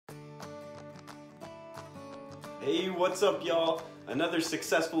Hey, what's up y'all? Another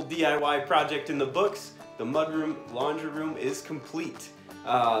successful DIY project in the books. The Mudroom laundry room is complete.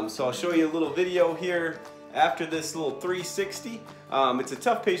 So I'll show you a little video here after this little 360. It's a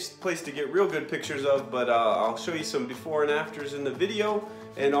tough place to get real good pictures of, but I'll show you some before and afters in the video,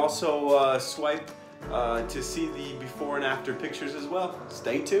 and also swipe to see the before and after pictures as well.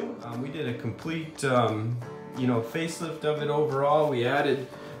 Stay tuned. We did a complete facelift of it overall. We added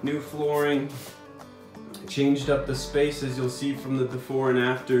new flooring, changed up the space as you'll see from the before and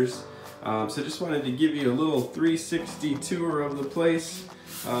afters. So just wanted to give you a little 360 tour of the place,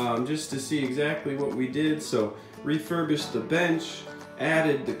 just to see exactly what we did. So refurbished the bench,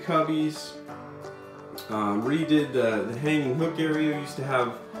 added the cubbies, redid the hanging hook area. We used to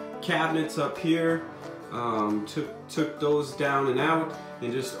have cabinets up here, took those down and out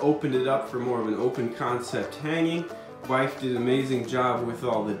and just opened it up for more of an open concept hanging. Wife did an amazing job with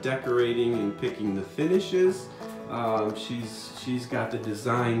all the decorating and picking the finishes. She's got the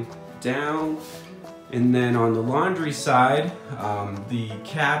design down. And then on the laundry side, the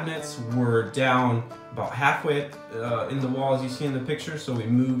cabinets were down about halfway in the walls you see in the picture, so we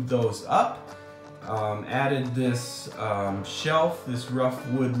moved those up. Added this shelf, this rough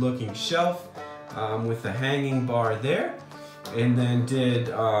wood looking shelf with a hanging bar there. And then did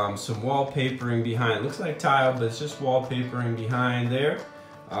some wallpapering behind. It looks like tile, but it's just wallpapering behind there.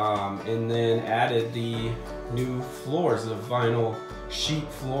 And then added the new floors, the vinyl sheet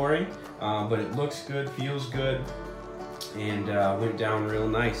flooring. But it looks good, feels good, and went down real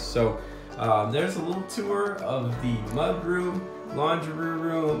nice. So there's a little tour of the Mudroom laundry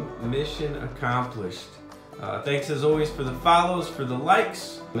room. Mission accomplished. Thanks as always for the follows, for the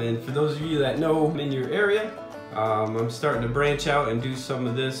likes, and for those of you that know I'm in your area. I'm starting to branch out and do some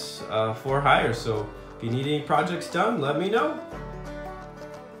of this for hire, so if you need any projects done, let me know.